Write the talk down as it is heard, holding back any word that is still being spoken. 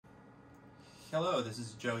Hello, this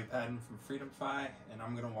is Joey Patton from FreedomFi, and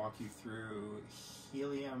I'm going to walk you through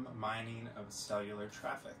Helium mining of cellular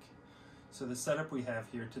traffic. So the setup we have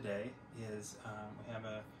here today is we have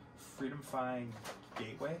a FreedomFi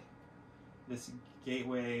gateway. This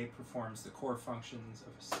gateway performs the core functions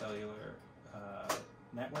of a cellular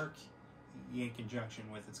network in conjunction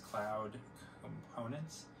with its cloud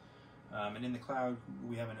components. And in the cloud,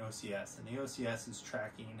 we have an OCS, and the OCS is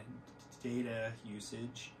tracking data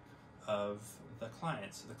usage of the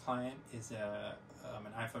client. So the client is an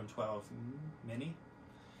iPhone 12 mini,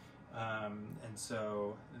 and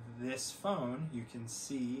so this phone, you can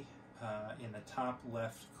see in the top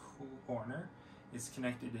left corner, is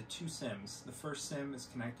connected to two SIMs. The first SIM is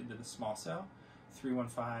connected to the small cell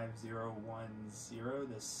 315010,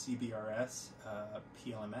 the CBRS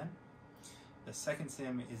PLMN. The second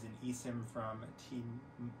SIM is an eSIM from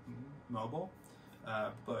T-Mobile,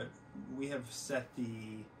 but we have set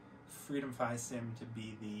the FreedomFi SIM to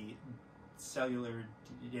be the cellular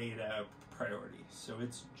data priority. So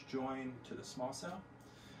it's joined to the small cell.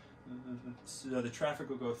 So the traffic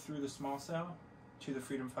will go through the small cell to the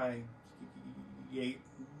FreedomFi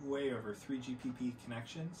gateway over 3 GPP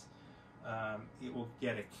connections. It will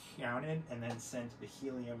get accounted and then sent to the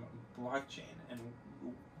Helium blockchain. And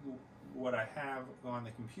what I have on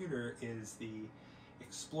the computer is the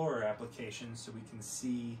Explorer application, so we can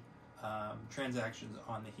see transactions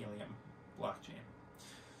on the Helium blockchain.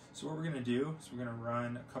 So what we're going to do is we're going to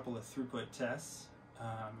run a couple of throughput tests,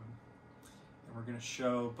 and we're going to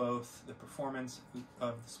show both the performance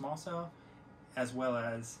of the small cell as well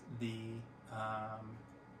as the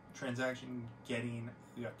transaction getting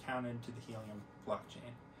accounted to the Helium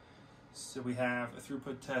blockchain. So we have a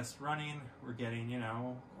throughput test running. We're getting,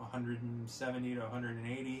 170 to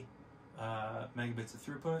 180 megabits of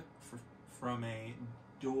throughput from a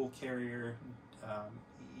dual carrier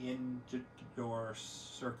indoor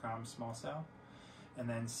Circom small cell, and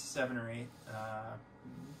then 7 or 8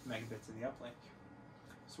 megabits of the uplink.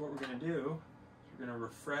 So what we're going to do is we're going to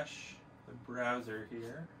refresh the browser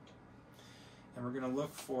here, and we're going to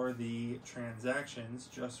look for the transactions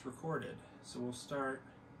just recorded. So we'll start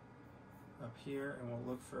up here and we'll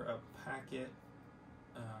look for a packet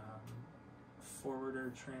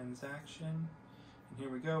forwarder transaction, and here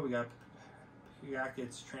we go. We got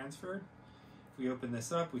packets transferred. If we open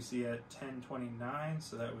this up, we see at 10:29,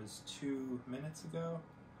 so that was 2 minutes ago.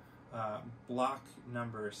 Block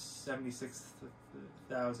number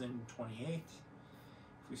 76,028. If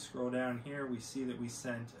we scroll down here, we see that we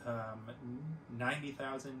sent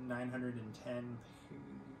 90,910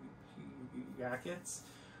 packets,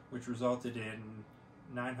 which resulted in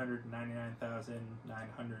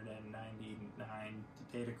 999,999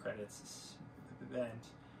 data credits spent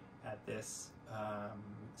at this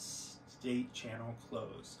state channel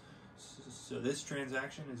close. So this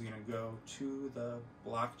transaction is going to go to the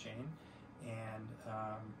blockchain, and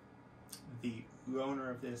the owner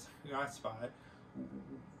of this hotspot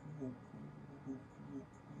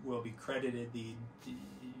will be credited the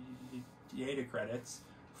data credits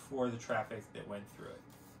for the traffic that went through it.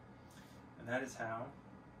 And that is how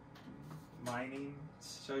mining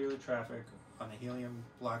cellular traffic on the Helium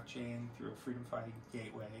blockchain through a FreedomFi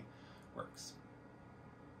gateway works.